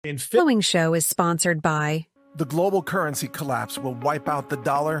The following show is sponsored by... The global currency collapse will wipe out the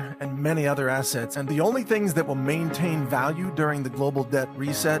dollar and many other assets, and the only things that will maintain value during the global debt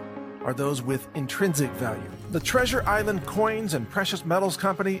reset are those with intrinsic value. The Treasure Island Coins and Precious Metals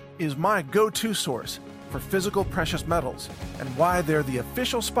Company is my go-to source for physical precious metals, and why they're the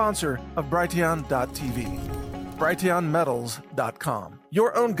official sponsor of Brighteon.tv. BrighteonMetals.com.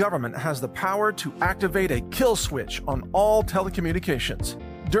 Your own government has the power to activate a kill switch on all telecommunications.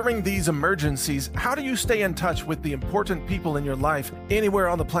 During these emergencies, how do you stay in touch with the important people in your life anywhere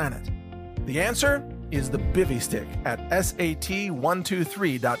on the planet? The answer is the Bivy Stick at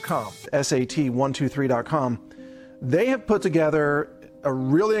SAT123.com. SAT123.com. They have put together a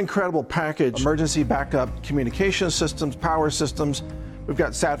really incredible package: emergency backup communication systems, power systems. We've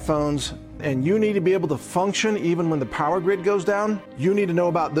got sat phones, and you need to be able to function even when the power grid goes down. You need to know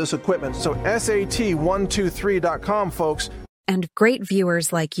about this equipment. So SAT123.com, folks. And great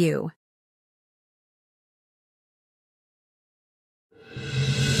viewers like you.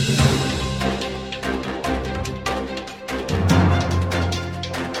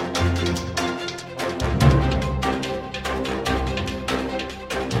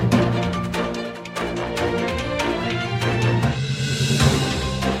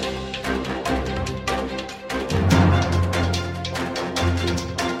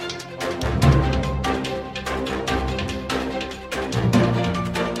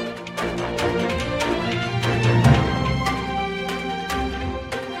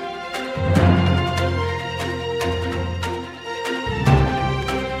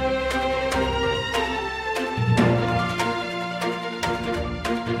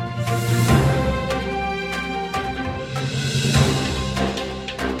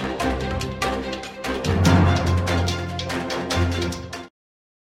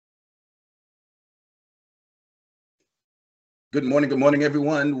 Good morning,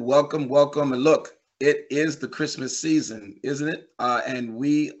 everyone. Welcome. And look, it is the Christmas season, isn't it? And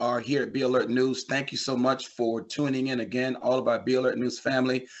we are here at Balertnews. Thank you so much for tuning in again, all of our Balertnews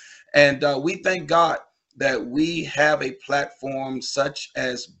family. And we thank God that we have a platform such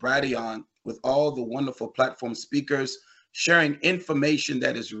as Brighteon, with all the wonderful platform speakers sharing information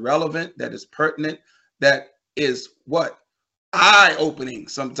that is relevant, that is pertinent, that is what? Eye-opening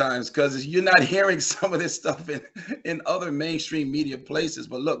sometimes, because you're not hearing some of this stuff in other mainstream media places.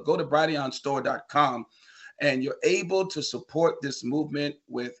 But look, go to brighteonstore.com and you're able to support this movement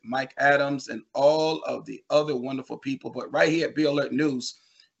with Mike Adams and all of the other wonderful people. But right here at Balertnews,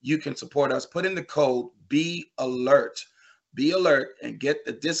 you can support us. Put in the code BEALERT. Be alert and get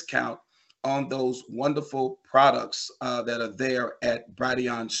the discount on those wonderful products that are there at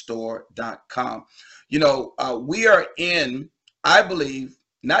brighteonstore.com. You know, we are in, I believe,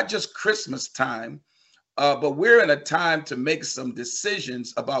 not just Christmas time, but we're in a time to make some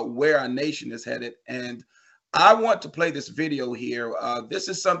decisions about where our nation is headed. And I want to play this video here. This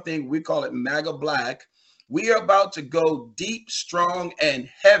is something, we call it Magablack. We are about to go deep, strong, and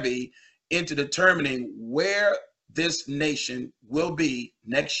heavy into determining where this nation will be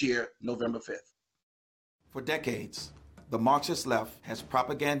next year, November 5th. For decades, the Marxist left has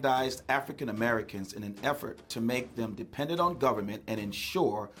propagandized African Americans in an effort to make them dependent on government and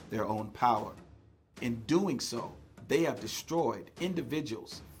ensure their own power. In doing so, they have destroyed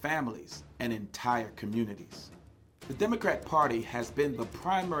individuals, families, and entire communities. The Democrat Party has been the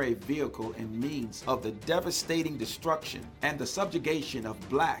primary vehicle and means of the devastating destruction and the subjugation of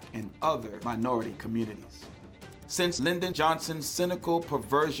Black and other minority communities. Since Lyndon Johnson's cynical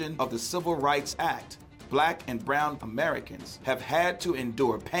perversion of the Civil Rights Act, Black and brown Americans have had to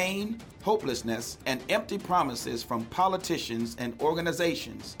endure pain, hopelessness, and empty promises from politicians and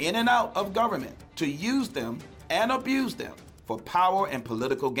organizations in and out of government to use them and abuse them for power and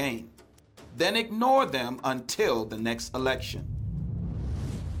political gain, then ignore them until the next election.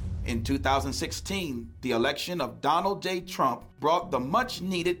 In 2016, the election of Donald J. Trump brought the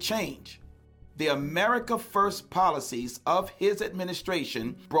much-needed change. The America First policies of his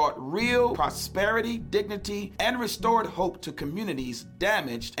administration brought real prosperity, dignity, and restored hope to communities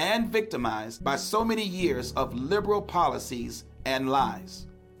damaged and victimized by so many years of liberal policies and lies.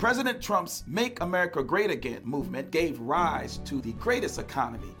 President Trump's Make America Great Again movement gave rise to the greatest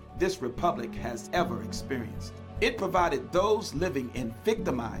economy this republic has ever experienced. It provided those living in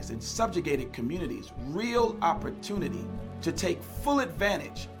victimized and subjugated communities real opportunity to take full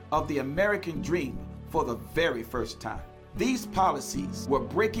advantage of the American dream for the very first time. These policies were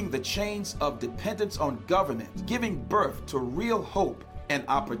breaking the chains of dependence on government, giving birth to real hope and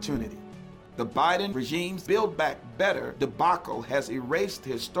opportunity. The Biden regime's Build Back Better debacle has erased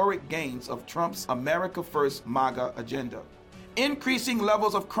the historic gains of Trump's America First MAGA agenda. increasing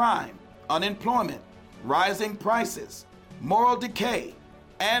levels of crime, unemployment, rising prices, moral decay,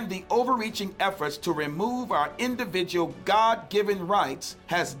 and the overreaching efforts to remove our individual God-given rights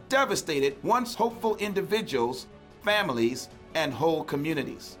has devastated once hopeful individuals, families, and whole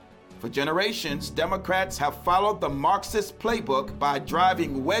communities. For generations, Democrats have followed the Marxist playbook by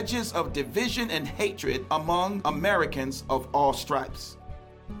driving wedges of division and hatred among Americans of all stripes.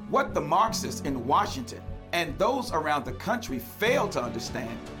 What the Marxists in Washington and those around the country fail to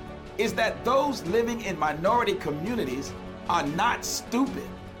understand is that those living in minority communities are not stupid.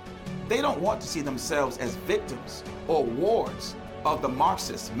 They don't want to see themselves as victims or wards of the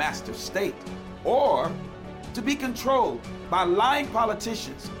Marxist master state, or to be controlled by lying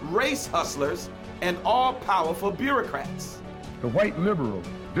politicians, race hustlers, and all-powerful bureaucrats. The white liberal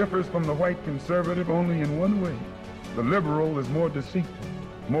differs from the white conservative only in one way. The liberal is more deceitful,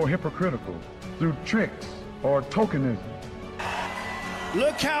 more hypocritical, through tricks or tokenism.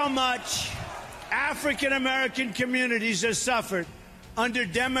 Look how much African American communities have suffered under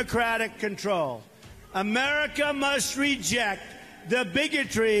Democratic control. America must reject the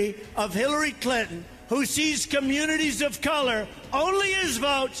bigotry of Hillary Clinton, who sees communities of color only as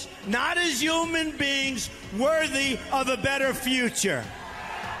votes, not as human beings worthy of a better future.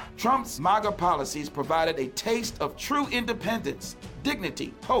 Trump's MAGA policies provided a taste of true independence,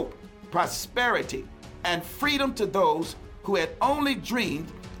 dignity, hope, prosperity, and freedom to those who had only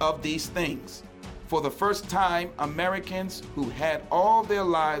dreamed of these things. For the first time, Americans who had all their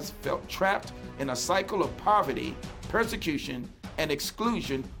lives felt trapped in a cycle of poverty, persecution, and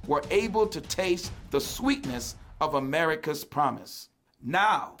exclusion were able to taste the sweetness of America's promise.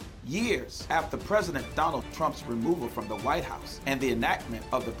 Now, years after President Donald Trump's removal from the White House and the enactment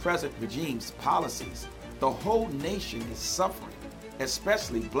of the present regime's policies, the whole nation is suffering,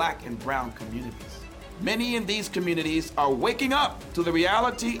 especially Black and brown communities. Many in these communities are waking up to the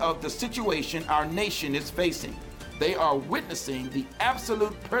reality of the situation our nation is facing. They are witnessing the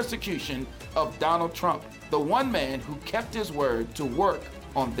absolute persecution of Donald Trump, the one man who kept his word to work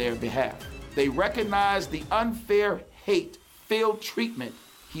on their behalf. They recognize the unfair, hate-filled treatment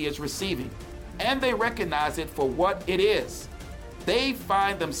he is receiving, and they recognize it for what it is. They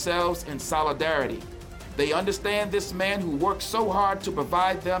find themselves in solidarity. They understand this man who worked so hard to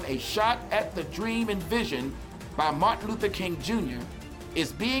provide them a shot at the dream envisioned by Martin Luther King Jr.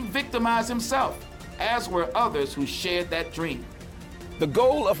 is being victimized himself, as were others who shared that dream. The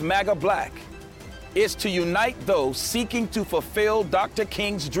goal of Magablack is to unite those seeking to fulfill Dr.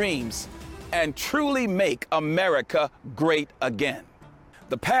 King's dreams and truly make America great again.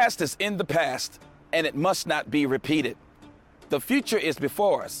 The past is in the past, and it must not be repeated. The future is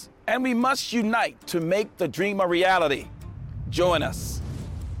before us, and we must unite to make the dream a reality. Join us.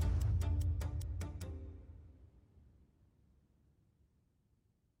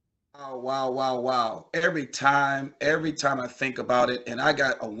 Oh, wow. Every time I think about it, and I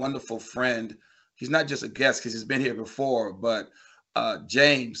got a wonderful friend. He's not just a guest because he's been here before, but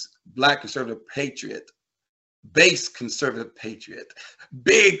James, Black conservative patriot, base conservative patriot,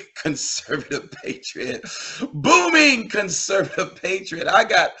 big conservative patriot, booming conservative patriot. I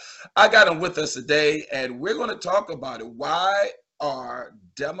got him with us today, and we're going to talk about it. Why are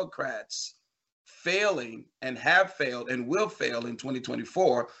Democrats failing and have failed and will fail in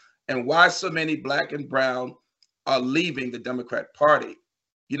 2024, and why so many Black and brown are leaving the Democrat Party?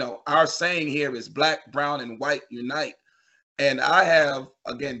 You know, our saying here is Black, brown, and white unite. And I have,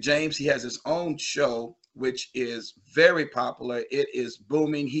 again, James, he has his own show, which is very popular. It is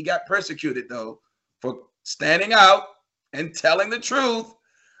booming. He got persecuted, though, for standing out and telling the truth,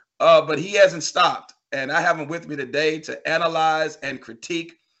 but he hasn't stopped. And I have him with me today to analyze and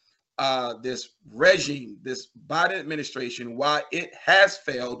critique this regime, this Biden administration, why it has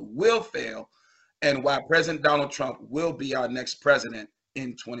failed, will fail, and why President Donald Trump will be our next president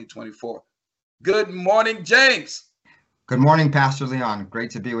in 2024. Good morning, James. Good morning, Pastor Leon.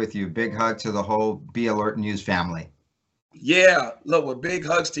 Great to be with you. Big hug to the whole Be Alert News family. Yeah, look, well, big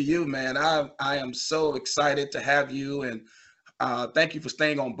hugs to you, man. I am so excited to have you, and thank you for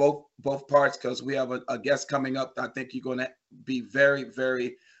staying on both parts, because we have a guest coming up. I think you're going to be very,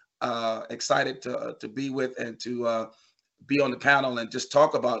 very excited to be with and to be on the panel and just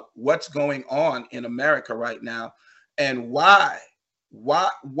talk about what's going on in America right now, and why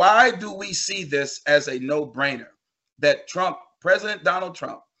do we see this as a no-brainer that President Donald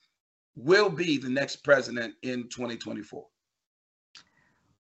Trump will be the next president in 2024?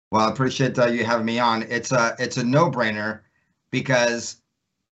 Well, I appreciate you having me on. It's a no-brainer because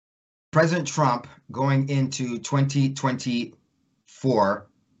President Trump going into 2024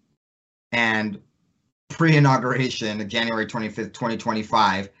 and pre-inauguration, January 25th,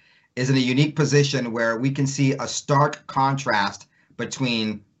 2025, is in a unique position where we can see a stark contrast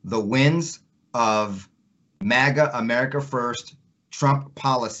between the wins of MAGA, America First, Trump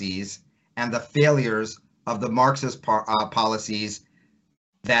policies and the failures of the Marxist policies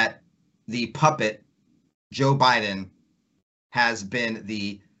that the puppet Joe Biden has been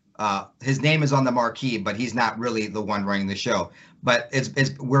his name is on the marquee, but he's not really the one running the show. But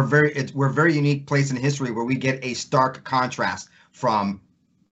we're very unique place in history where we get a stark contrast from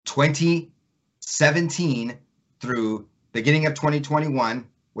 2017 through beginning of 2021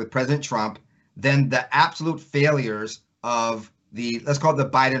 with President Trump, then the absolute failures of let's call it the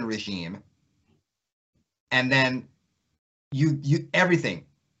Biden regime, and then you everything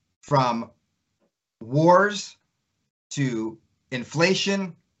from wars to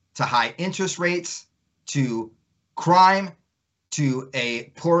inflation to high interest rates to crime to a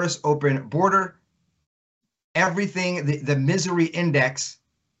porous open border. Everything, the misery index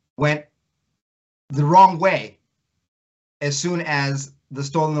went the wrong way as soon as the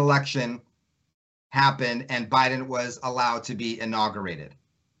stolen election happened and Biden was allowed to be inaugurated.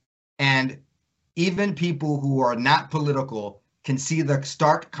 And even people who are not political can see the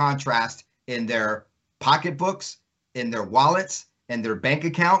stark contrast in their pocketbooks, in their wallets, in their bank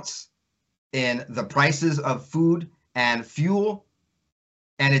accounts, in the prices of food and fuel.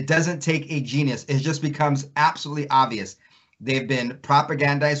 And it doesn't take a genius. It just becomes absolutely obvious. They've been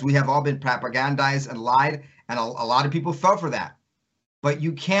propagandized. We have all been propagandized and lied. And a lot of people fell for that. But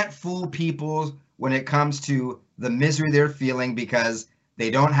you can't fool people when it comes to the misery they're feeling because they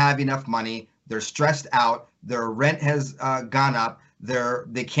don't have enough money. They're stressed out. Their rent has gone up.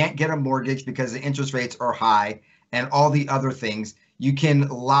 They can't get a mortgage because the interest rates are high and all the other things. You can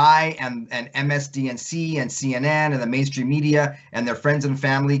lie and MSDNC and CNN and the mainstream media and their friends and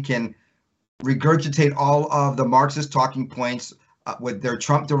family can regurgitate all of the Marxist talking points with their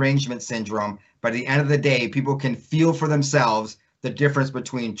Trump derangement syndrome. But at the end of the day, people can feel for themselves the difference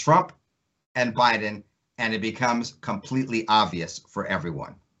between Trump and Biden, and it becomes completely obvious for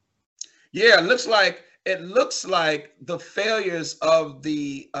everyone. Yeah, it looks like the failures of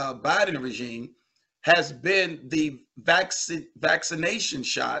the Biden regime has been the vaccination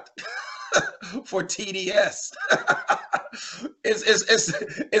shot for TDS.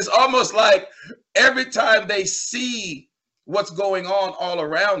 It's almost like every time they see what's going on all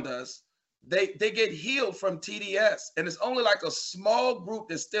around us, they get healed from TDS, and it's only like a small group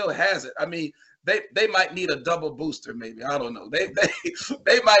that still has it. I mean, they might need a double booster, maybe. I don't know. They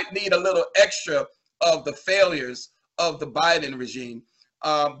might need a little extra of the failures of the Biden regime.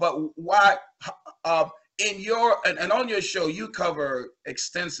 But why? In your and on your show, you cover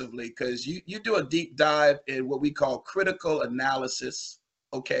extensively because you do a deep dive in what we call critical analysis.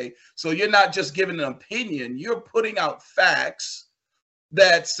 Okay, so you're not just giving an opinion; you're putting out facts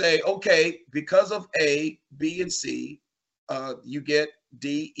that say, okay, because of A, B, and C, you get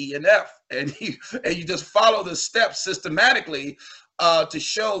D, E, and F, and you just follow the steps systematically to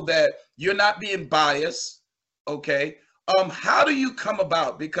show that you're not being biased. Okay. How do you come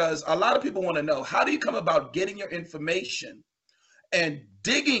about? Because a lot of people want to know, how do you come about getting your information and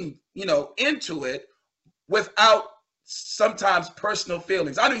digging, into it without sometimes personal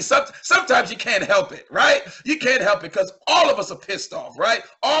feelings? I mean, sometimes you can't help it, right? You can't help it because all of us are pissed off, right?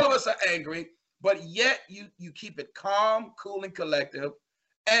 All of us are angry, but yet you keep it calm, cool, and collective.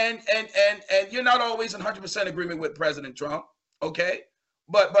 And you're not always in 100% agreement with President Trump, okay?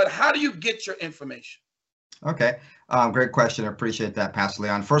 But how do you get your information? Okay, great question. I appreciate that, Pastor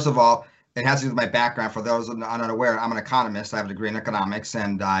Leon. First of all, it has to do with my background. For those unaware, I'm an economist. I have a degree in economics,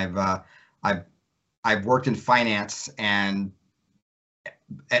 and I've worked in finance and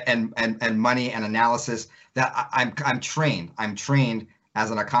money and analysis. That I'm trained. I'm trained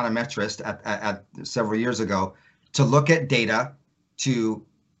as an econometrist at several years ago to look at data, to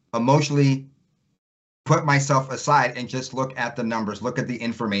emotionally put myself aside and just look at the numbers, look at the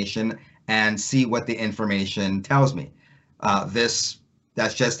information, and see what the information tells me.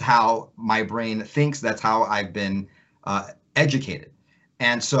 That's just how my brain thinks. That's how I've been educated.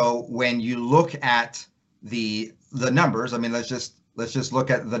 And so when you look at the numbers, I mean, let's just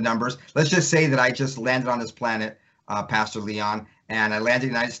look at the numbers. Let's just say that I just landed on this planet, Pastor Leon, and I landed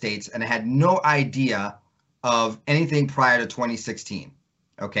in the United States, and I had no idea of anything prior to 2016.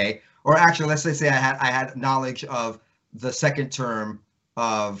 Okay, or actually, let's say I had knowledge of the second term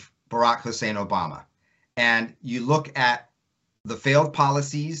of Barack Hussein Obama, and you look at the failed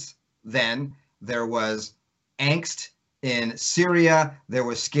policies. Then there was angst in Syria. There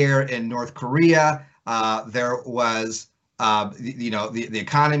was scare in North Korea. There was the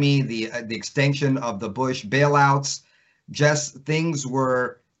economy, the extension of the Bush bailouts, just things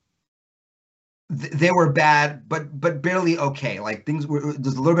were they were bad, but barely okay. Like things were,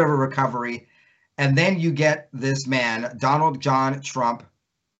 there's a little bit of a recovery, and then you get this man, Donald John Trump,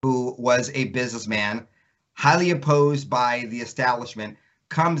 who was a businessman, highly opposed by the establishment,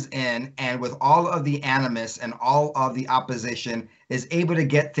 comes in and with all of the animus and all of the opposition is able to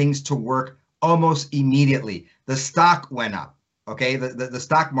get things to work almost immediately. The stock went up. Okay, the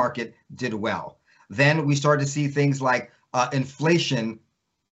stock market did well. Then we started to see things like inflation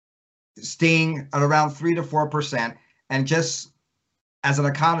staying at around 3 to 4%. And just as an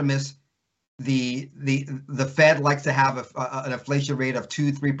economist, the Fed likes to have an inflation rate of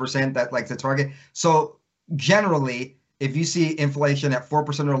 2-3% that likes to target. So generally, if you see inflation at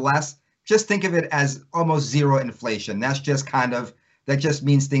 4% or less, just think of it as almost zero inflation. That's just that just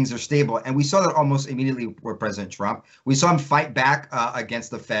means things are stable. And we saw that almost immediately with President Trump. We saw him fight back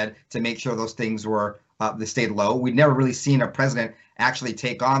against the Fed to make sure those things they stayed low. We'd never really seen a president actually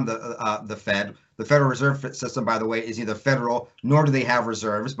take on the Fed. The Federal Reserve System, by the way, is neither federal nor do they have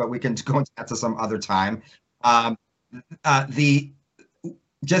reserves, but we can go into that to some other time.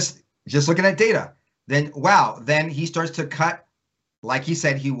 Just looking at data, then he starts to cut, like he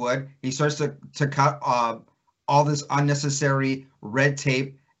said he would. He starts to cut all this unnecessary red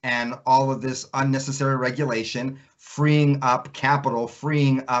tape and all of this unnecessary regulation, freeing up capital,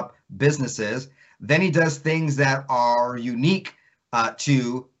 freeing up businesses. Then he does things that are unique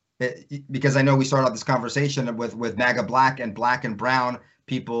because I know we started off this conversation with Magablack and black and brown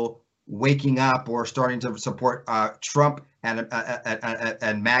people waking up or starting to support Trump and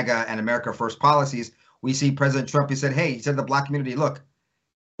MAGA and America First policies. We see President Trump, he said to the black community, look,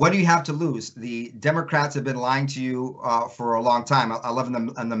 what do you have to lose? The Democrats have been lying to you for a long time. I love in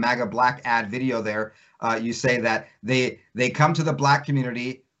the Magablack ad video there, you say that they come to the black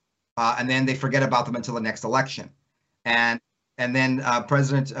community and then they forget about them until the next election. And then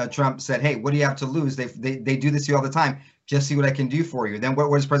President Trump said, hey, what do you have to lose? They do this to you all the time. Just see what I can do for you. Then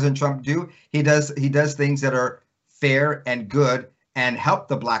what does President Trump do? He does things that are fair and good and help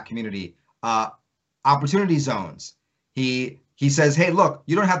the black community. Opportunity zones. He says, hey, look,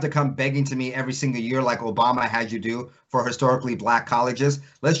 you don't have to come begging to me every single year like Obama had you do for historically black colleges.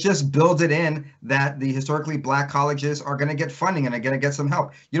 Let's just build it in that the historically black colleges are going to get funding and are going to get some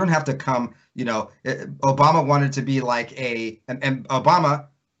help. You don't have to come, Obama wanted to be like and Obama,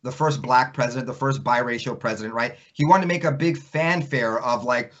 the first black president, the first biracial president, right? He wanted to make a big fanfare of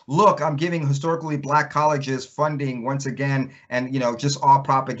like, look, I'm giving historically black colleges funding once again, and, just all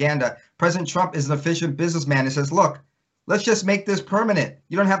propaganda. President Trump is an efficient businessman and says, look, let's just make this permanent.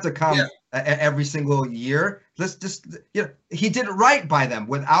 You don't have to come every single year. Let's just, he did right by them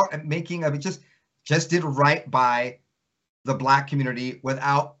without making just did right by the black community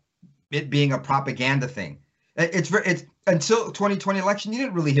without it being a propaganda thing. It's until 2020 election, you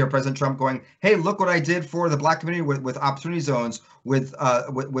didn't really hear President Trump going, hey, look what I did for the black community with opportunity zones, with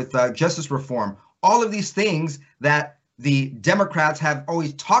justice reform, all of these things that the Democrats have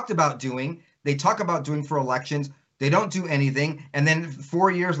always talked about doing. They talk about doing for elections. They don't do anything. And then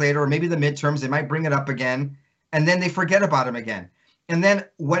 4 years later, or maybe the midterms, they might bring it up again. And then they forget about him again. And then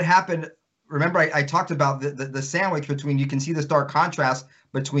what happened, remember I talked about the sandwich between, you can see the stark contrast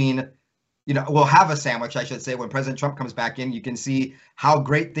between, we'll have a sandwich, I should say, when President Trump comes back in. You can see how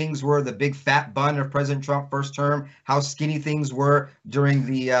great things were, the big fat bun of President Trump first term, how skinny things were during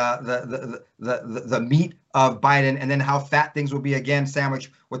the meat of Biden, and then how fat things will be again sandwiched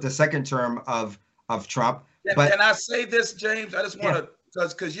with the second term of Trump. But can I say this, James? I just want to,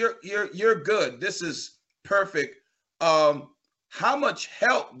 because you're good. This is perfect. How much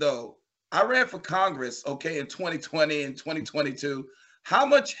help though? I ran for Congress, in 2020 and 2022. How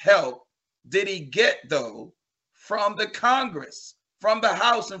much help did he get though from the Congress, from the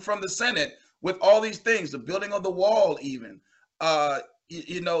House, and from the Senate with all these things, the building of the wall, even the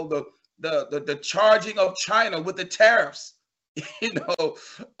charging of China with the tariffs?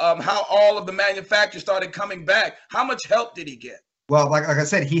 How all of the manufacturers started coming back. How much help did he get? Well, like I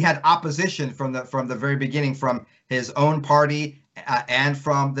said, he had opposition from the very beginning, from his own party and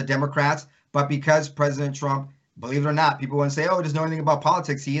from the Democrats. But because President Trump, believe it or not, people want to say, oh, he doesn't know anything about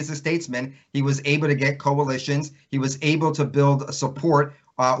politics. He is a statesman. He was able to get coalitions. He was able to build support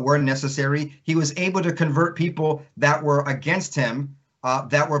where necessary. He was able to convert people that were against him,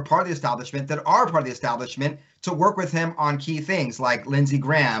 that were part of the establishment, that are part of the establishment, to work with him on key things like Lindsey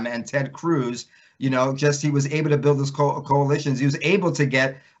Graham and Ted Cruz. He was able to build those coalitions. He was able to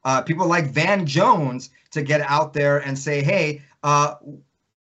get people like Van Jones to get out there and say, hey,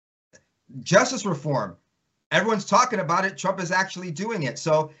 justice reform, everyone's talking about it. Trump is actually doing it.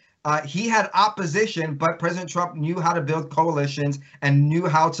 So he had opposition, but President Trump knew how to build coalitions and knew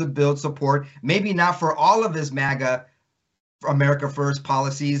how to build support. Maybe not for all of his MAGA America First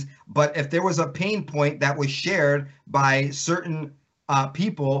policies, but if there was a pain point that was shared by certain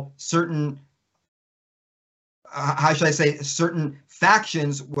people, certain how should I say, certain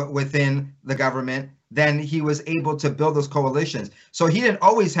factions within the government, then he was able to build those coalitions. So he didn't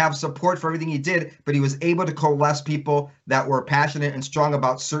always have support for everything he did, but he was able to coalesce people that were passionate and strong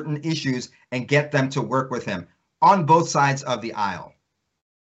about certain issues and get them to work with him on both sides of the aisle.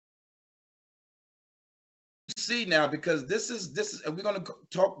 See now, because this is, and we're going to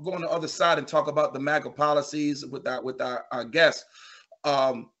go on the other side and talk about the MAGA policies with our guests.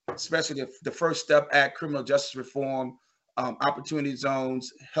 Especially the First Step Act, criminal justice reform, opportunity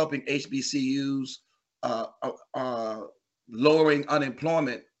zones, helping HBCUs, lowering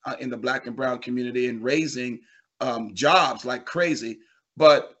unemployment in the Black and brown community, and raising jobs like crazy.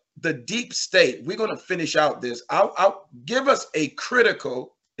 But the deep state, we're going to finish out this. I'll give us a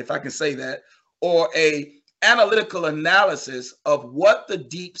critical, if I can say that, or a analytical analysis of what the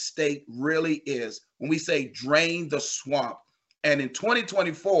deep state really is when we say drain the swamp. And in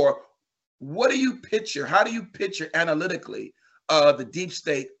 2024, what do you picture? How do you picture analytically the deep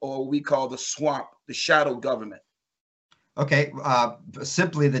state, or what we call the swamp, the shadow government? Okay,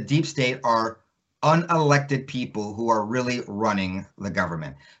 simply the deep state are unelected people who are really running the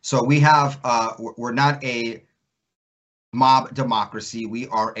government. So we have, we're not a mob democracy. We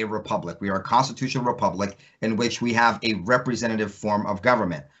are a republic. We are a constitutional republic in which we have a representative form of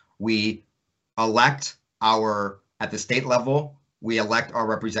government. We elect at the state level, we elect our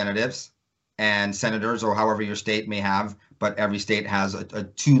representatives and senators, or however your state may have, but every state has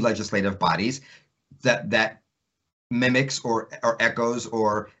two legislative bodies that mimics or echoes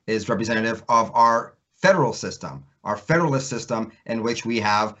or is representative of our federal system, our federalist system, in which we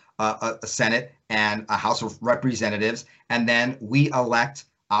have a Senate and a House of Representatives, and then we elect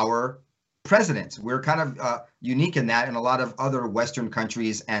our presidents. We're kind of unique in that. In a lot of other Western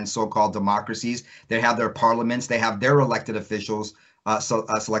countries and so-called democracies, they have their parliaments, they have their elected officials,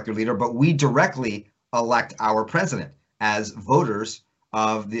 selected leader, but we directly elect our president as voters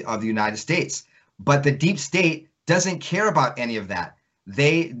of the United States. But the deep state doesn't care about any of that.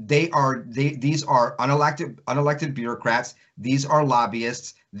 These are unelected bureaucrats. These are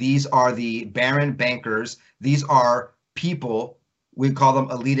lobbyists. These are the barren bankers. These are people. We call them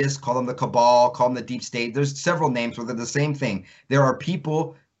elitists, call them the cabal, call them the deep state. There's several names, but they're the same thing. There are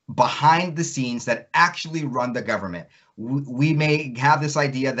people behind the scenes that actually run the government. We may have this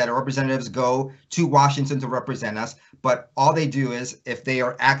idea that our representatives go to Washington to represent us, but all they do is, if they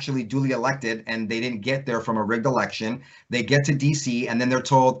are actually duly elected and they didn't get there from a rigged election, they get to DC and then they're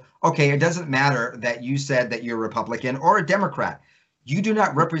told, okay, it doesn't matter that you said that you're a Republican or a Democrat. You do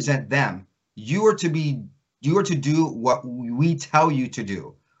not represent them. You are to do what we tell you to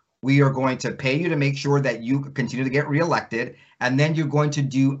do. We are going to pay you to make sure that you continue to get reelected, and then you're going to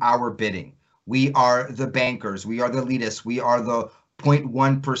do our bidding. We are the bankers. We are the elitists. We are the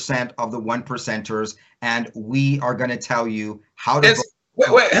 0.1% of the 1%ers, and we are going to tell you how to vote.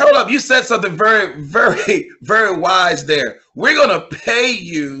 Wait, hold up. You said something very, very, very wise there. We're going to pay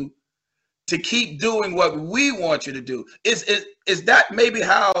you to keep doing what we want you to do. Is that maybe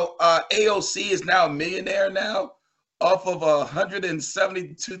how AOC is now a millionaire now, off of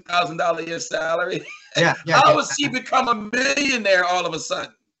 $172,000 a year salary? Yeah. How has she become a millionaire all of a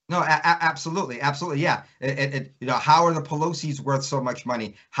sudden? No, absolutely, yeah. How are the Pelosi's worth so much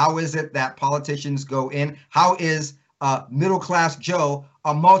money? How is it that politicians go in? How is middle-class Joe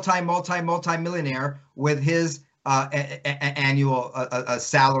a multi-millionaire with his annual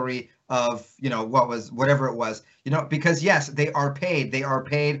salary of whatever it was? Because yes, they are paid. They are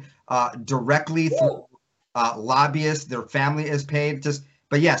paid directly through lobbyists. Their family is paid.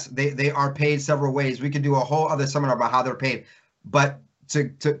 But yes, they are paid several ways. We could do a whole other seminar about how they're paid. But to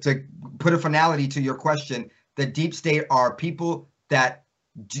put a finality to your question, the deep state are people that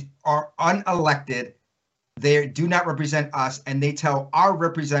are unelected. They do not represent us, and they tell our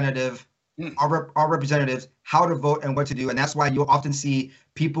representatives how to vote and what to do. And that's why you'll often see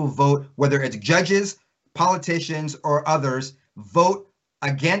people vote, whether it's judges, politicians, or others, vote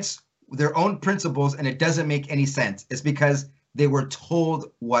against their own principles, and it doesn't make any sense. It's because they were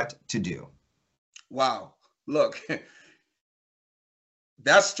told what to do. Wow. Look,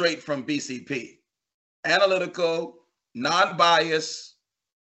 that's straight from BCP. Analytical, non-biased.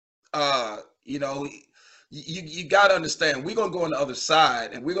 You got to understand, we're going to go on the other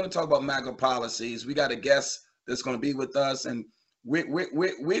side, and we're going to talk about MAGA policies. We got a guest that's going to be with us, and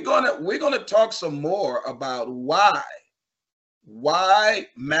we're gonna talk some more about why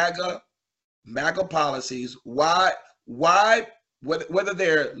MAGA policies, why whether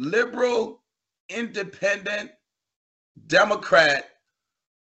they're liberal, independent, Democrat,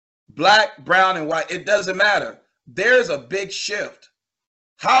 black, brown, and white, it doesn't matter. There's a big shift.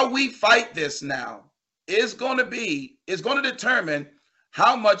 How we fight this now is going to determine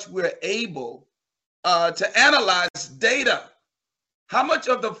how much we're able to analyze data. How much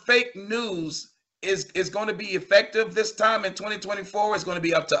of the fake news is going to be effective this time in 2024 is going to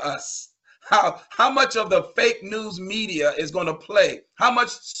be up to us. How much of the fake news media is going to play? How much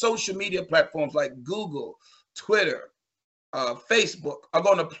social media platforms like Google, Twitter, Facebook are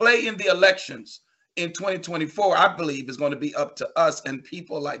going to play in the elections in 2024, I believe is going to be up to us and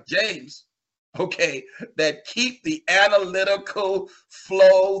people like James, okay, that keep the analytical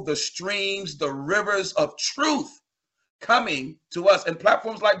flow, the streams, the rivers of truth coming to us, and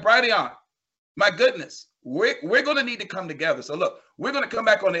platforms like Brighteon. My goodness, we're going to need to come together. So look, we're going to come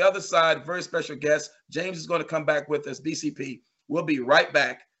back on the other side. Very special guest. James is going to come back with us, BCP. We'll be right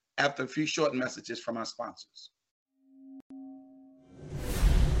back after a few short messages from our sponsors.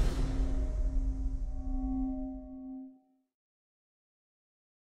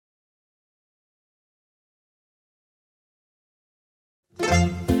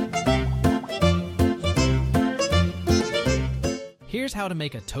 Here's how to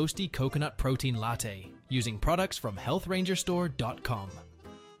make a toasty coconut protein latte using products from healthrangerstore.com.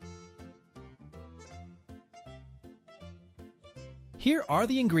 Here are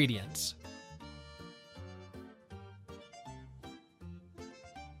the ingredients.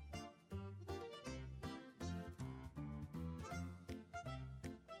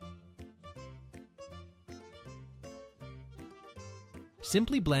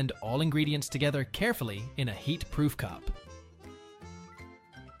 Simply blend all ingredients together carefully in a heat-proof cup.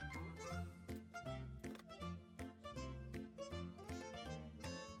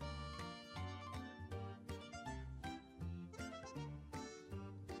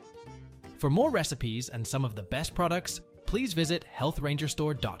 For more recipes and some of the best products, please visit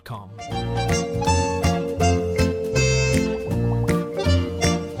healthrangerstore.com.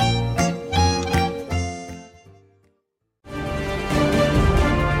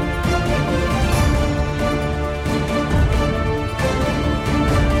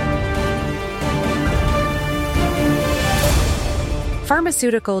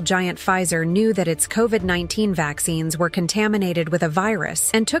 Pharmaceutical giant Pfizer knew that its COVID-19 vaccines were contaminated with a virus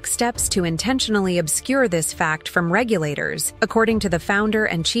and took steps to intentionally obscure this fact from regulators, according to the founder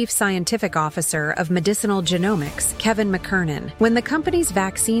and chief scientific officer of medicinal genomics, Kevin McKernan. When the company's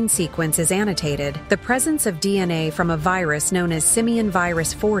vaccine sequence is annotated, the presence of DNA from a virus known as simian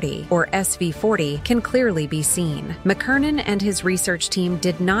virus 40, or SV40, can clearly be seen. McKernan and his research team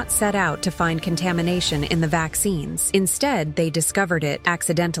did not set out to find contamination in the vaccines. Instead, they discovered it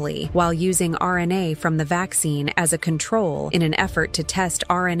accidentally while using RNA from the vaccine as a control in an effort to test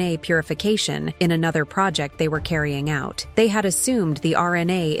RNA purification in another project they were carrying out. They had assumed the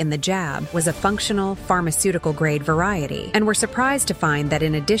RNA in the jab was a functional pharmaceutical-grade variety and were surprised to find that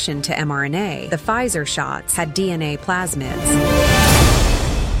in addition to mRNA, the Pfizer shots had DNA plasmids.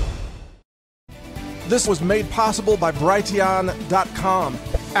 This was made possible by Brighteon.com.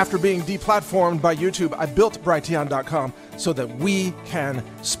 After being deplatformed by YouTube, I built Brighteon.com so that we can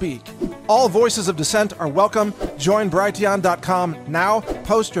speak. All voices of dissent are welcome. Join Brighteon.com now,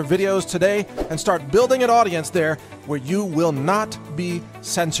 post your videos today, and start building an audience there where you will not be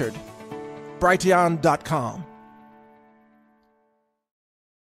censored. Brighteon.com.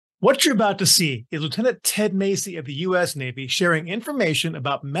 What you're about to see is Lieutenant Ted Macy of the U.S. Navy sharing information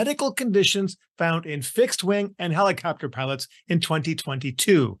about medical conditions found in fixed-wing and helicopter pilots in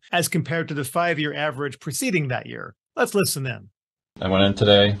 2022, as compared to the 5-year average preceding that year. Let's listen in. I went in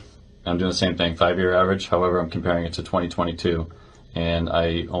today. I'm doing the same thing, 5-year average. However, I'm comparing it to 2022, and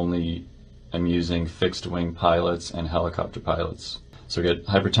I only am using fixed-wing pilots and helicopter pilots. So we get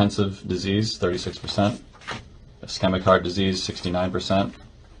hypertensive disease, 36%, ischemic heart disease, 69%,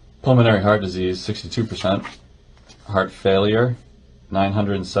 pulmonary heart disease, 62%, heart failure,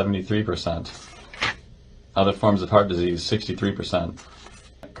 973%, other forms of heart disease, 63%,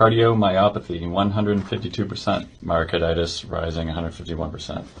 cardiomyopathy, 152%, myocarditis rising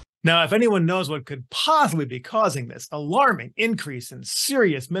 151%. Now, if anyone knows what could possibly be causing this alarming increase in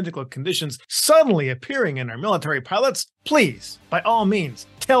serious medical conditions suddenly appearing in our military pilots, please, by all means,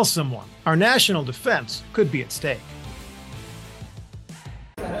 tell someone. Our national defense could be at stake.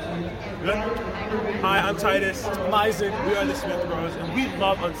 Hi, I'm Titus. I'm Isaac. We are the Smith Bros, and we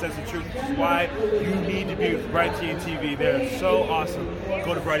love Uncensored Truth. This is why you need to be with Brighteon TV. They're so awesome.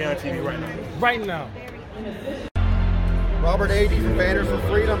 Go to Brighteon TV right now. Right now. Robert Ady from Banners for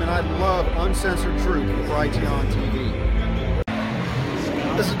Freedom, and I love Uncensored Truth with Brighteon TV.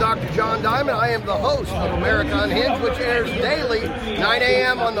 This is Dr. John Diamond. I am the host of America Unhinged, which airs daily, 9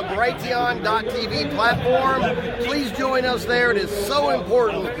 a.m. on the Brighteon.tv platform. Please join us there. It is so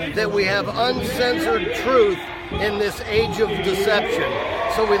important that we have uncensored truth in this age of deception.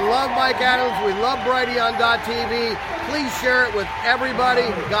 So we love Mike Adams. We love Brighteon.tv. Please share it with everybody.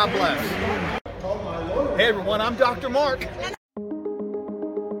 God bless. Hey everyone, I'm Dr. Mark.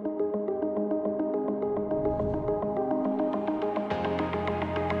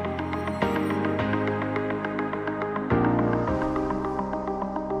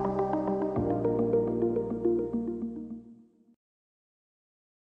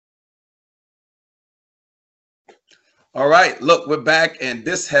 All right, look, we're back, and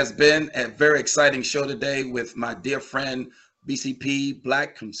this has been a very exciting show today with my dear friend, BCP,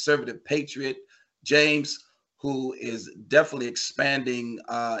 Black Conservative Patriot, James, who is definitely expanding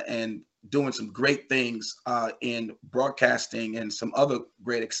and doing some great things in broadcasting and some other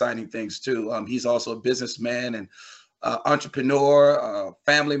great exciting things too. He's also a businessman and entrepreneur,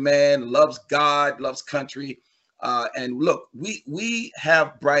 family man, loves God, loves country. And look, we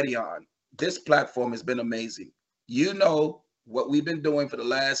have Brighteon. This platform has been amazing. You know what we've been doing for the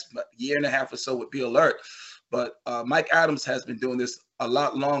last year and a half or so with Be Alert, but Mike Adams has been doing this a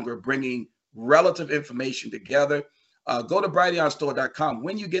lot longer, bringing relative information together. Go to brighteonstore.com.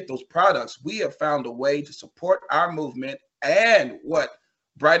 When you get those products, we have found a way to support our movement and what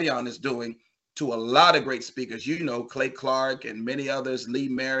Brighteon is doing to a lot of great speakers. You know, Clay Clark and many others, Lee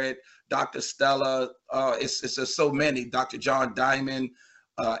Merritt, Dr. Stella, it's just so many, Dr. John Diamond,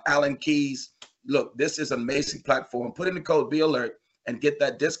 Alan Keyes. Look, this is an amazing platform. Put in the code Be Alert and get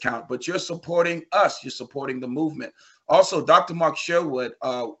that discount, but you're supporting us. You're supporting the movement. Also, Dr. Mark Sherwood,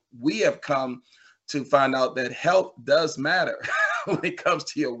 we have come to find out that health does matter when it comes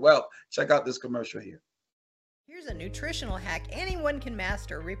to your wealth. Check out this commercial here. Here's a nutritional hack anyone can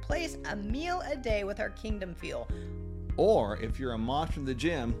master. Replace a meal a day with our Kingdom Fuel. Or if you're a monster in the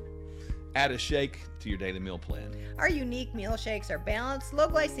gym, add a shake to your daily meal plan. Our unique meal shakes are balanced, low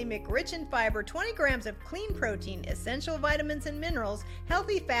glycemic, rich in fiber, 20 grams of clean protein, essential vitamins and minerals,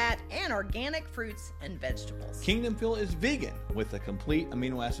 healthy fat, and organic fruits and vegetables. Kingdom Fuel is vegan with a complete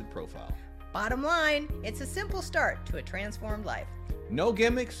amino acid profile. Bottom line, it's a simple start to a transformed life. No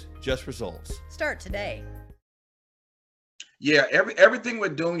gimmicks, just results. Start today. Yeah, everything we're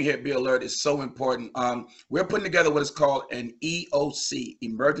doing here at Be Alert is so important. We're putting together what is called an EOC,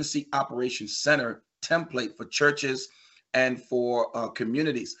 Emergency Operations Center template for churches and for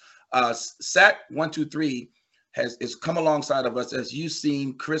communities. SAT 123 has come alongside of us, as you've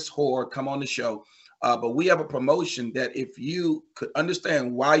seen Chris Hoare come on the show. But we have a promotion that if you could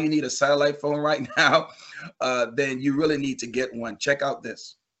understand why you need a satellite phone right now, then you really need to get one. Check out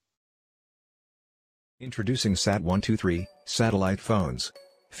this. Introducing SAT 123 satellite phones.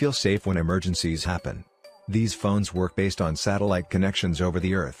 Feel safe when emergencies happen. These phones work based on satellite connections over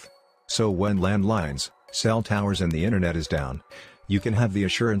the earth. So when landlines, cell towers and the internet is down, you can have the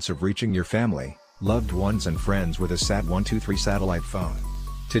assurance of reaching your family, loved ones and friends with a SAT 123 satellite phone.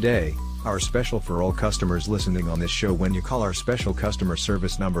 Today, our special for all customers listening on this show: when you call our special customer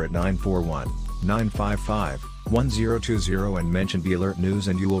service number at 941-955-1020 and mention Be Alert News,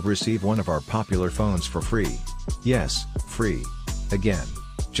 and you will receive one of our popular phones for free. Yes, free. Again,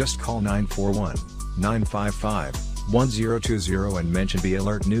 just call 941-955-1020 and mention Be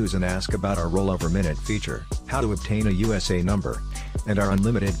Alert News and ask about our rollover minute feature, how to obtain a USA number, and our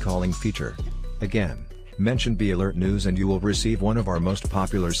unlimited calling feature. Again, mention Be Alert News and you will receive one of our most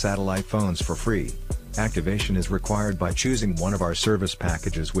popular satellite phones for free. Activation is required by choosing one of our service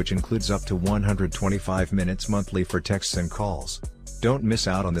packages, which includes up to 125 minutes monthly for texts and calls. Don't miss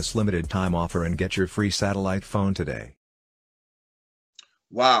out on this limited time offer and get your free satellite phone today.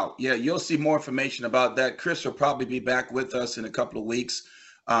 Wow. Yeah, you'll see more information about that. Chris will probably be back with us in a couple of weeks,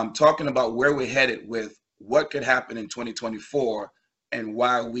 talking about where we're headed with what could happen in 2024 and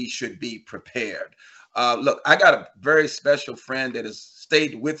why we should be prepared. Look, I got a very special friend that has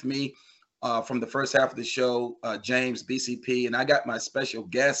stayed with me from the first half of the show, James, BCP, and I got my special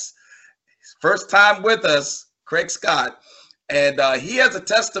guest, first time with us, Craig Scott, and he has a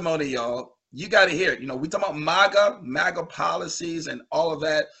testimony, y'all. You got to hear it. You know, we talk about MAGA policies and all of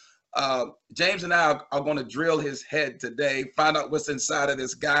that. James and I are going to drill his head today, find out what's inside of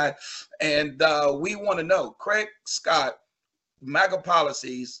this guy, and we want to know, Craig Scott, MAGA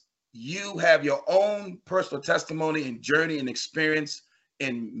policies, you have your own personal testimony and journey and experience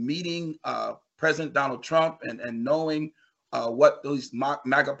in meeting President Donald Trump and knowing what those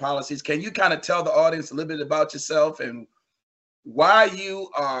MAGA policies. Can you kind of tell the audience a little bit about yourself and why you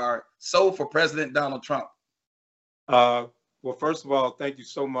are so for President Donald Trump? Well, first of all, thank you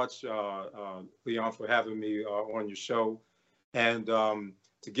so much, Leon, for having me on your show. And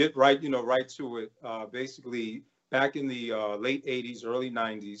to get right to it, basically back in the late 80s, early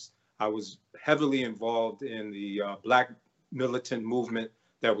 90s, I was heavily involved in the Black militant movement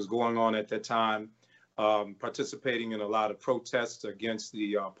that was going on at that time, participating in a lot of protests against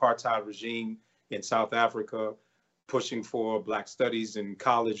the apartheid regime in South Africa, pushing for Black studies in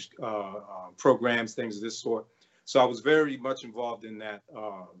college programs, things of this sort. So I was very much involved in that,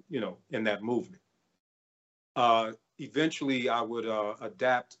 in that movement. Eventually, I would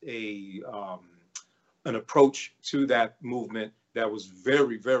adapt an approach to that movement that was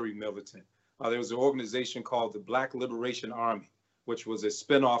very, very militant. There was an organization called the Black Liberation Army, which was a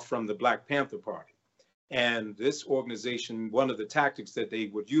spinoff from the Black Panther Party. And this organization, one of the tactics that they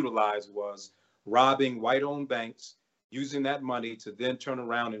would utilize was robbing white-owned banks, using that money to then turn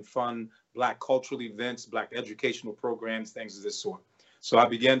around and fund Black cultural events, Black educational programs, things of this sort. So I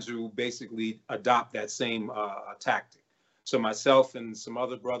began to basically adopt that same tactic. So myself and some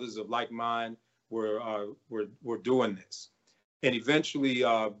other brothers of like mind were doing this. And eventually,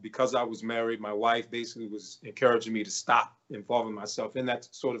 because I was married, my wife basically was encouraging me to stop involving myself in that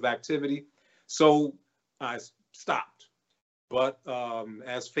sort of activity. So I stopped. But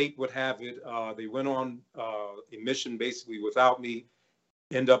as fate would have it, they went on a mission basically without me,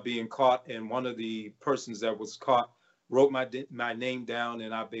 end up being caught. And one of the persons that was caught wrote my name down,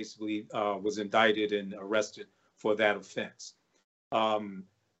 and I basically was indicted and arrested for that offense.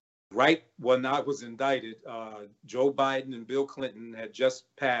 Right when I was indicted, Joe Biden and Bill Clinton had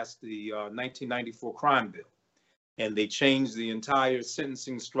just passed the 1994 crime bill, and they changed the entire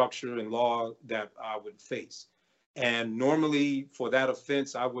sentencing structure and law that I would face. And normally for that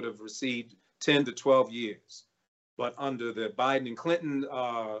offense, I would have received 10 to 12 years. But under the Biden and Clinton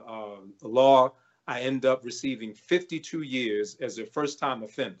law, I end up receiving 52 years as a first-time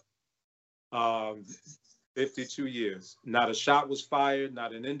offender. 52 years. Not a shot was fired,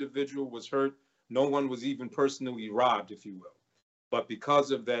 not an individual was hurt, no one was even personally robbed, if you will. But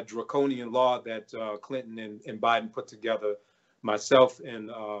because of that draconian law that Clinton and Biden put together, myself and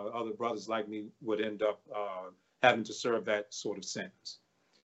other brothers like me would end up having to serve that sort of sentence.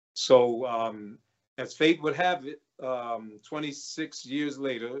 So as fate would have it, 26 years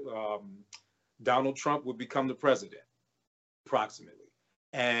later, Donald Trump would become the president, approximately.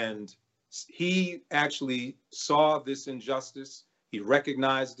 And he actually saw this injustice. He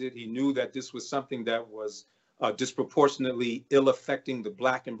recognized it. He knew that this was something that was disproportionately ill affecting the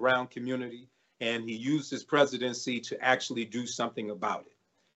Black and brown community. And he used his presidency to actually do something about it.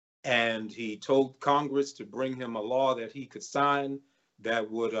 And he told Congress to bring him a law that he could sign that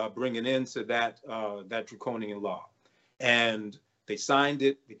would bring an end to that draconian law. And they signed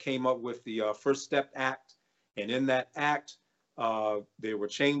it. They came up with the First Step Act. And in that act, there were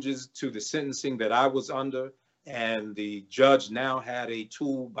changes to the sentencing that I was under, and the judge now had a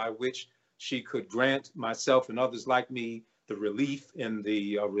tool by which she could grant myself and others like me the relief and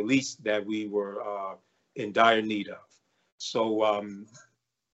the release that we were in dire need of. So,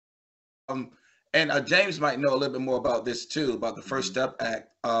 and James might know a little bit more about this too, about the First Step Act.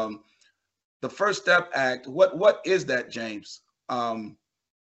 The First Step Act, what is that, James? Well,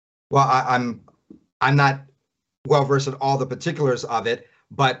 I'm not well versed in all the particulars of it,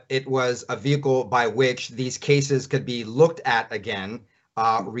 but it was a vehicle by which these cases could be looked at again,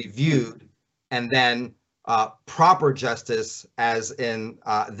 reviewed, and then proper justice, as in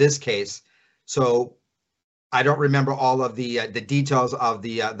this case. So I don't remember all of the details of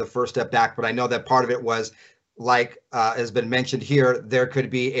the First Step Act, but I know that part of it was, like has been mentioned here, there could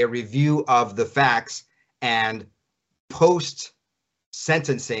be a review of the facts and post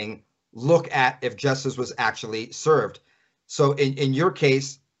sentencing look at if justice was actually served. So in your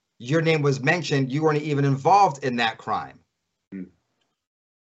case, your name was mentioned. You weren't even involved in that crime. Is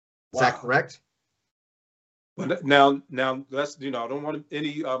that correct? Well, now let's, I don't want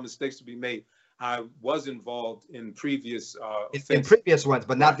any mistakes to be made. I was involved in previous in previous ones,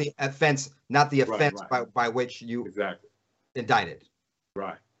 but not the offense, right. By which you indicted.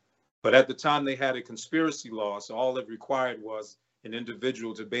 Right. But at the time they had a conspiracy law, so all it required was an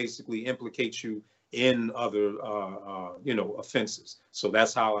individual to basically implicate you in other, offenses. So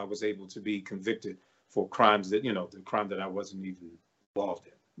that's how I was able to be convicted for crimes that, the crime that I wasn't even involved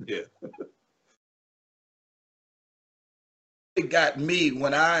in. Yeah. got me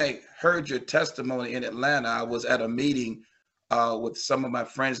when I heard your testimony in Atlanta. I was at a meeting with some of my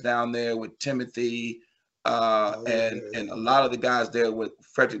friends down there, with Timothy and a lot of the guys there with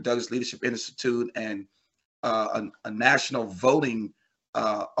Frederick Douglass Leadership Institute and a national voting,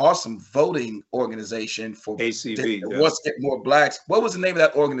 awesome voting organization for ACV. What's Get More Blacks. What was the name of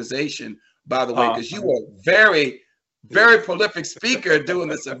that organization, by the way? Because you were very, very prolific speaker doing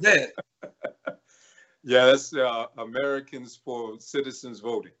this event. Yeah, that's Americans for Citizens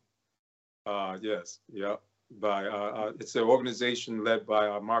Voting. Yes, yeah. It's an organization led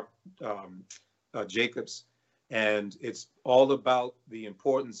by Mark Jacobs, and it's all about the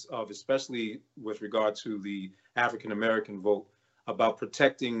importance of, especially with regard to the African American vote, about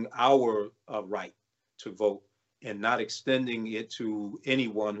protecting our right to vote and not extending it to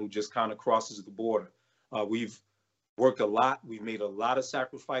anyone who just kind of crosses the border. We've worked a lot. We've made a lot of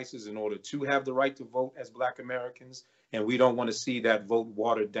sacrifices in order to have the right to vote as Black Americans, and we don't want to see that vote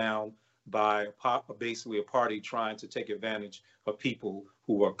watered down by basically a party trying to take advantage of people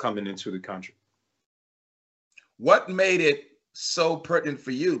who are coming into the country. What made it so pertinent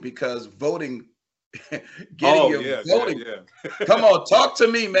for you? Because voting, voting. Yeah. Come on, talk to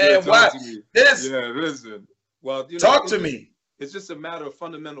me, man. Why this? Yeah, listen. Well, talk to me. It's just a matter of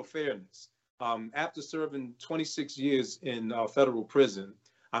fundamental fairness. After serving 26 years in federal prison,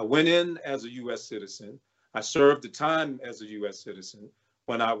 I went in as a U.S. citizen. I served the time as a U.S. citizen.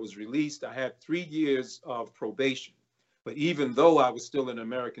 When I was released, I had 3 years of probation. But even though I was still an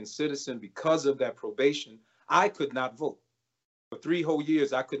American citizen, because of that probation, I could not vote. For 3 whole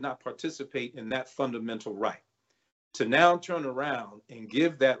years, I could not participate in that fundamental right. To now turn around and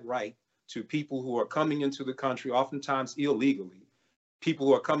give that right to people who are coming into the country, oftentimes illegally, people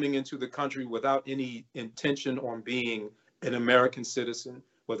who are coming into the country without any intention on being an American citizen,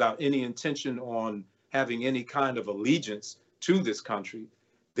 without any intention on having any kind of allegiance to this country,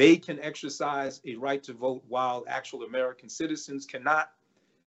 they can exercise a right to vote while actual American citizens cannot,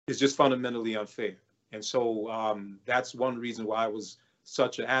 is just fundamentally unfair. And so that's one reason why I was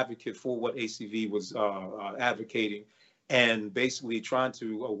such an advocate for what ACV was advocating, and basically trying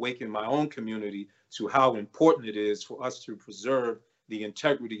to awaken my own community to how important it is for us to preserve the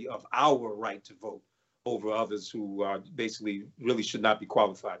integrity of our right to vote over others who basically really should not be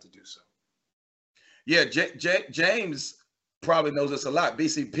qualified to do so. Yeah, James probably knows this a lot.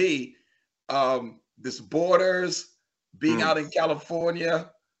 BCP, this borders, being out in California.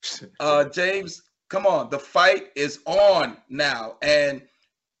 James, come on, the fight is on now, and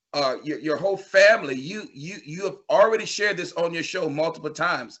your whole family. You have already shared this on your show multiple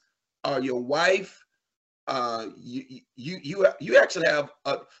times. Your wife, you actually have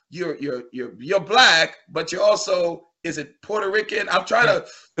you're Black, but you're also, is it Puerto Rican? I'm trying to.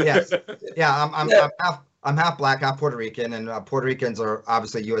 Yes, yeah, I'm half Black, half Puerto Rican, and Puerto Ricans are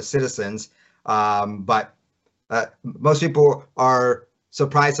obviously U.S. citizens. But most people are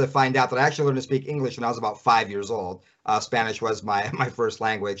surprised to find out that I actually learned to speak English when I was about 5 years old. Spanish was my first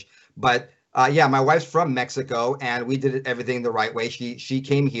language. But yeah, my wife's from Mexico, and we did everything the right way. She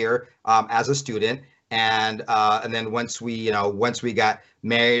came here as a student, and then once we got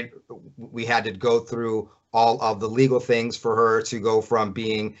married, we had to go through all of the legal things for her to go from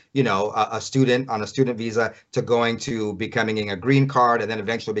being, a student on a student visa to going to becoming a green card, and then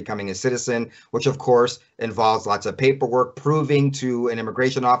eventually becoming a citizen, which of course involves lots of paperwork proving to an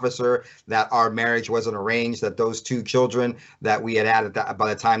immigration officer that our marriage wasn't arranged, that those 2 children that we had had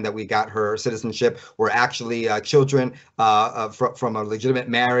by the time that we got her citizenship were actually children from a legitimate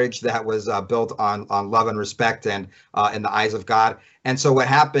marriage that was built on love and respect and in the eyes of God. And so what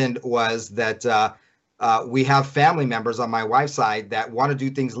happened was that we have family members on my wife's side that want to do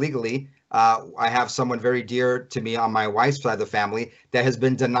things legally. I have someone very dear to me on my wife's side of the family that has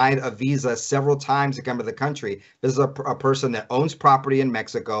been denied a visa several times to come to the country. This is a person that owns property in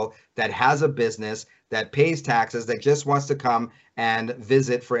Mexico, that has a business, that pays taxes, that just wants to come and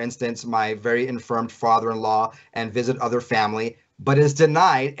visit, for instance, my very infirmed father-in-law and visit other family, but is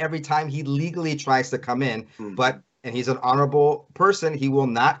denied every time he legally tries to come in. And he's an honorable person. He will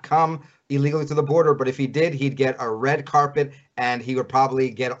not come illegally to the border, but if he did, he'd get a red carpet, and he would probably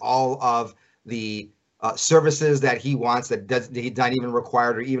get all of the services that he wants, that he's not even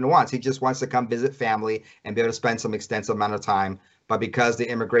required or even wants. He just wants to come visit family and be able to spend some extensive amount of time. But because the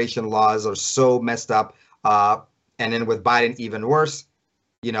immigration laws are so messed up, and then with Biden even worse,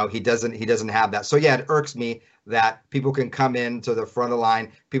 he doesn't have that. So yeah, it irks me that people can come in to the front of the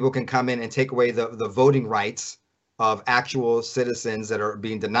line, people can come in and take away the voting rights of actual citizens that are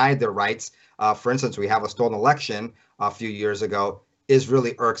being denied their rights. For instance, we have a stolen election a few years ago, is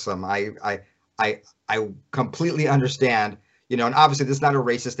really irksome. I completely understand, and obviously this is not a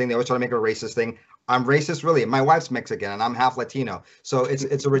racist thing. They always try to make it a racist thing. I'm racist, really. My wife's Mexican and I'm half Latino. So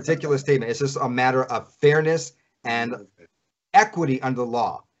it's a ridiculous statement. It's just a matter of fairness and equity under the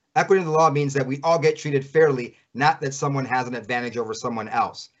law. Equity under the law means that we all get treated fairly, not that someone has an advantage over someone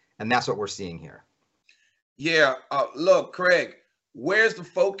else. And that's what we're seeing here. Yeah. Look, Craig, where's the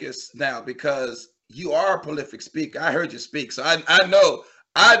focus now? Because you are a prolific speaker. I heard you speak. So I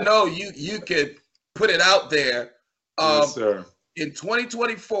know you could put it out there. Yes, sir. In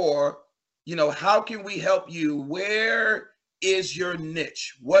 2024, how can we help you? Where is your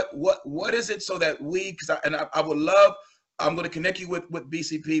niche? What is it so that I would love, I'm going to connect you with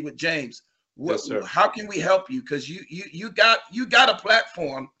BCP, with James. Yes, sir. How can we help you? Because you got a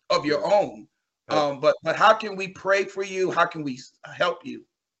platform of your own. But how can we pray for you? How can we help you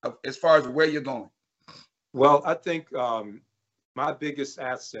as far as where you're going? Well, I think my biggest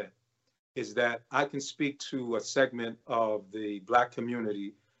asset is that I can speak to a segment of the Black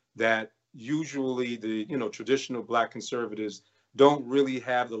community that usually the traditional Black conservatives don't really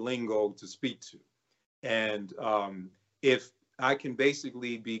have the lingo to speak to. And if I can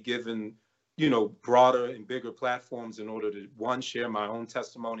basically be given broader and bigger platforms in order to, one, share my own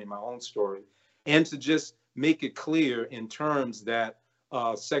testimony, my own story, and to just make it clear in terms that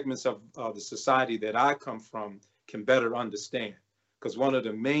segments of the society that I come from can better understand. Because one of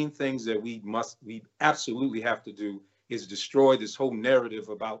the main things that we absolutely have to do is destroy this whole narrative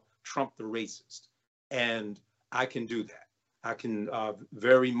about Trump the racist. And I can do that. I can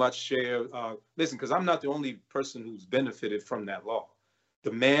very much share, listen, because I'm not the only person who's benefited from that law.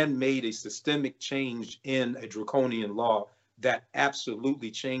 The man made a systemic change in a draconian law that absolutely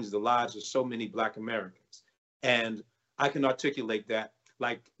changed the lives of so many Black Americans. And I can articulate that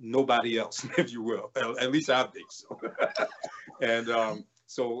like nobody else, if you will. At least I think so. And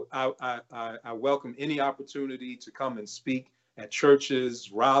so I welcome any opportunity to come and speak at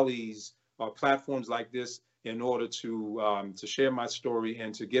churches, rallies, or platforms like this in order to share my story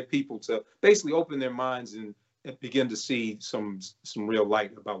and to get people to basically open their minds and begin to see some real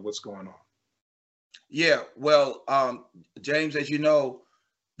light about what's going on. Yeah, well, James, as you know,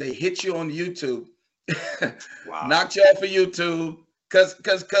 they hit you on YouTube, Wow. knocked you off of YouTube,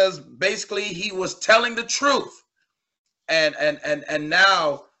 because basically he was telling the truth, and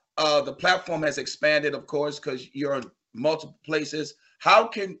now the platform has expanded, of course, because you're in multiple places. How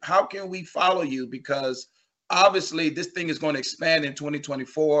can we follow you? Because obviously this thing is going to expand in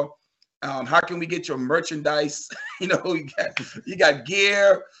 2024. How can we get your merchandise? You got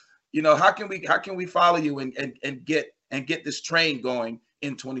gear. How can we follow you and get this train going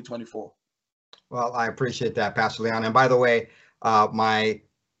in 2024? Well, I appreciate that, Pastor Leon. And by the way, I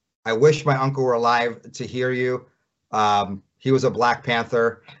wish my uncle were alive to hear you. He was a Black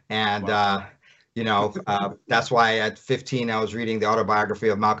Panther, and Wow. That's why at 15 I was reading the autobiography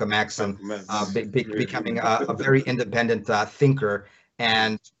of Malcolm X and becoming a very independent thinker,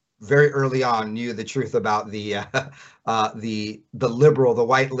 and very early on knew the truth about the liberal, the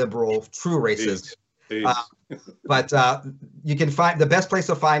white liberal, true racist. But you can find, the best place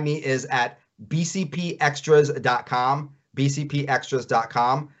to find me is at bcpextras.com,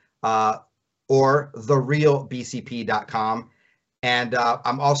 bcpextras.com, or therealbcp.com. And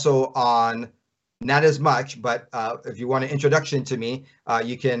I'm also on, not as much, but if you want an introduction to me,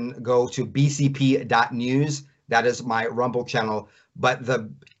 you can go to bcp.news. That is my Rumble channel. But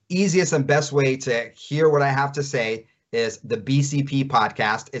the easiest and best way to hear what I have to say is the BCP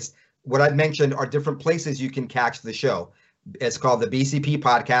podcast. It's what I mentioned are different places you can catch the show. It's called the BCP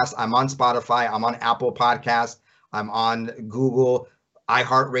podcast. I'm on Spotify. I'm on Apple Podcasts. I'm on Google,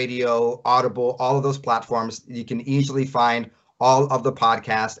 iHeartRadio, Audible, all of those platforms. You can easily find all of the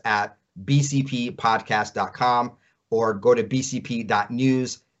podcasts at bcppodcast.com, or go to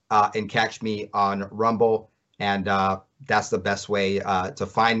bcp.news and catch me on Rumble. And that's the best way to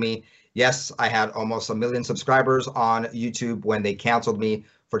find me. Yes, I had almost 1 million subscribers on YouTube when they canceled me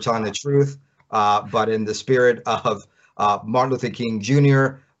for telling the truth. But in the spirit of Martin Luther King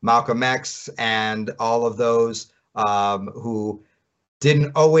Jr., Malcolm X, and all of those who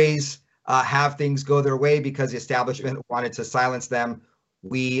didn't always have things go their way because the establishment wanted to silence them,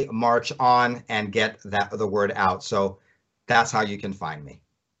 we march on and get the word out. So that's how you can find me.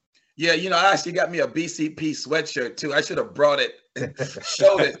 Yeah, I actually got me a BCP sweatshirt too. I should have brought it and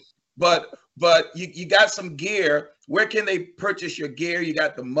showed it. But you got some gear. Where can they purchase your gear? You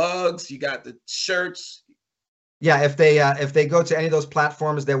got the mugs, you got the shirts. Yeah, if they go to any of those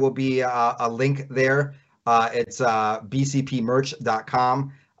platforms, there will be a link there. It's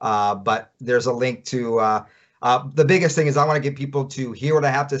bcpmerch.com. But there's a link to the biggest thing is I want to get people to hear what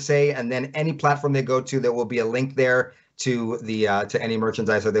I have to say, and then any platform they go to, there will be a link there to any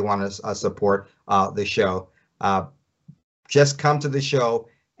merchandise that they want to support the show. Just come to the show,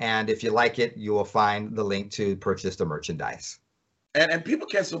 and if you like it, you will find the link to purchase the merchandise. And people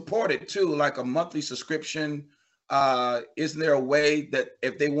can support it too, like a monthly subscription. Isn't there a way that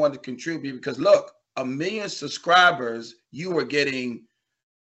if they want to contribute? Because look, 1 million subscribers, you are getting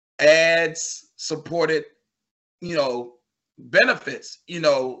ads, supported, benefits,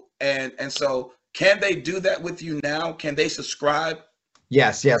 and so can they do that with you now? Can they subscribe?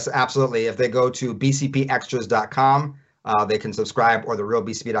 Yes, absolutely. If they go to bcpextras.com, they can subscribe, or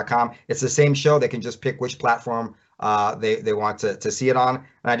therealbcp.com. It's the same show. They can just pick which platform they want to see it on.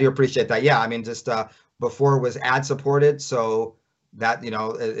 And I do appreciate that. Yeah, I mean, just before it was ad supported, so that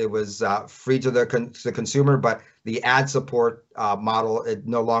it was free to the consumer, but the ad support model, it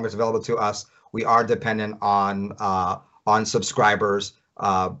no longer is available to us. We are dependent on subscribers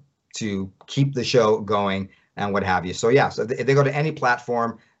to keep the show going and what have you. So yeah, so if they go to any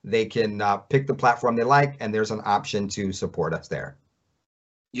platform, they can pick the platform they like, and there's an option to support us there.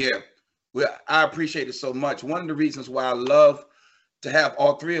 Yeah, well, I appreciate it so much. One of the reasons why I love to have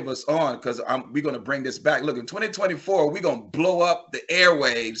all three of us on, because we're going to bring this back. Look, in 2024, we're going to blow up the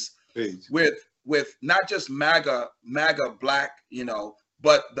airwaves with not just Magablack,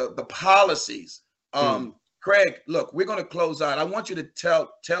 but the policies. Craig, look, we're going to close out. I want you to tell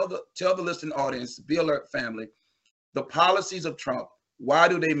the listening audience, Be Alert family, the policies of Trump. Why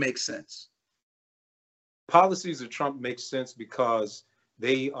do they make sense? Policies of Trump make sense because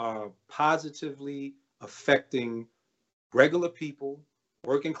they are positively affecting regular people,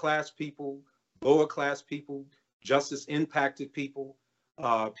 working class people, lower class people, justice impacted people,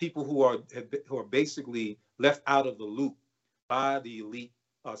 people who are basically left out of the loop by the elite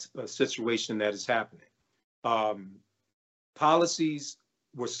situation that is happening. Policies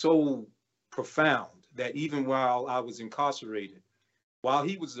were so profound that even while I was incarcerated, while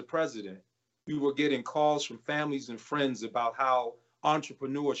he was the president, we were getting calls from families and friends about how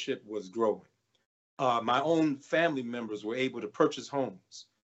entrepreneurship was growing. My own family members were able to purchase homes.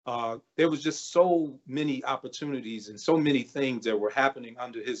 There was just so many opportunities and so many things that were happening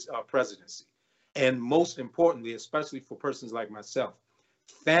under his presidency. And most importantly, especially for persons like myself,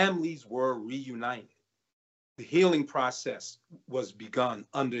 families were reunited. The healing process was begun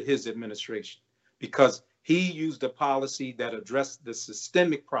under his administration because he used a policy that addressed the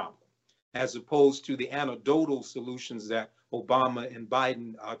systemic problem as opposed to the anecdotal solutions that Obama and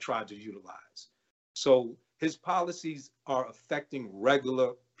Biden tried to utilize. So his policies are affecting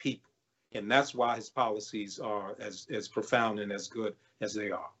regular people, and that's why his policies are as profound and as good as they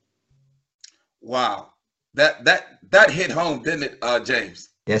are. Wow, that hit home, didn't it, James?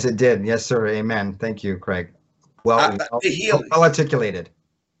 Yes, it did. Yes, sir. Amen. Thank you, Craig. Well articulated.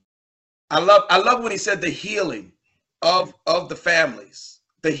 I love when he said the healing of the families,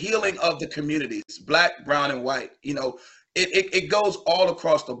 the healing of the communities, Black, brown, and white. It goes all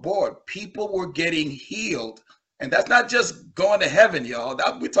across the board. People were getting healed, and that's not just going to heaven, y'all.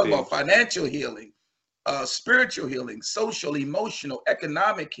 We're talking about financial healing, spiritual healing, social, emotional,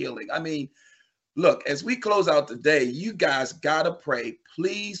 economic healing. I mean, look, as we close out today, you guys gotta pray.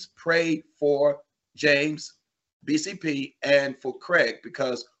 Please pray for James, BCP, and for Craig,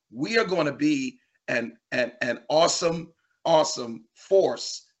 because we are going to be an awesome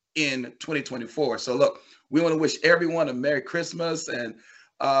force in 2024. So look, we want to wish everyone a Merry Christmas. And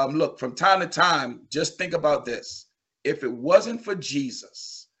look, from time to time, just think about this. If it wasn't for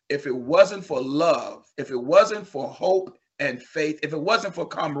Jesus, if it wasn't for love, if it wasn't for hope and faith, if it wasn't for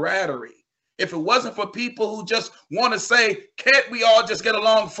camaraderie, if it wasn't for people who just want to say, can't we all just get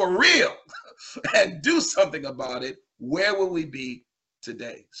along for real and do something about it, where will we be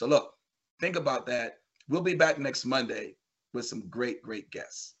today? So look, think about that. We'll be back next Monday with some great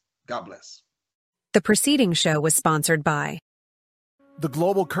guests. God bless. The preceding show was sponsored by The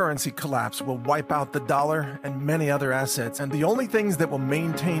global currency collapse will wipe out the dollar and many other assets, and the only things that will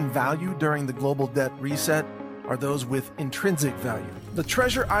maintain value during the global debt reset are those with intrinsic value. The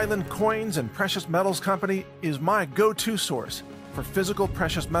Treasure Island Coins and Precious Metals Company is my go-to source for physical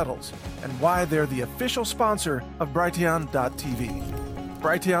precious metals and why they're the official sponsor of Brighteon.tv.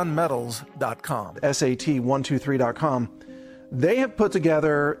 Brighteonmetals.com, SAT123.com. They have put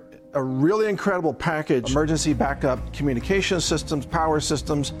together a really incredible package, emergency backup communication systems, power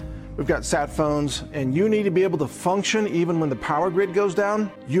systems. We've got sat phones, and you need to be able to function even when the power grid goes down.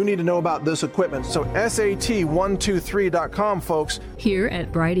 You need to know about this equipment. So SAT123.com, folks. Here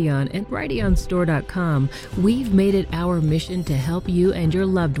at Brighteon and BrighteonStore.com, we've made it our mission to help you and your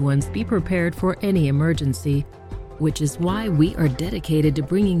loved ones be prepared for any emergency. which is why we are dedicated to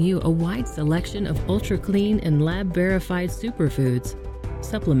bringing you a wide selection of ultra-clean and lab-verified superfoods,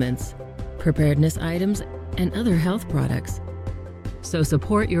 supplements, preparedness items, and other health products. So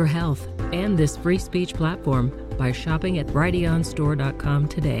support your health and this free speech platform by shopping at brighteonstore.com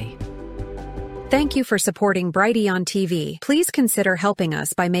today. Thank you for supporting Brighteon TV. Please consider helping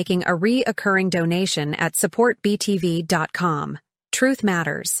us by making a recurring donation at supportbtv.com. Truth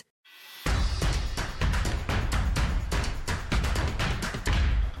matters.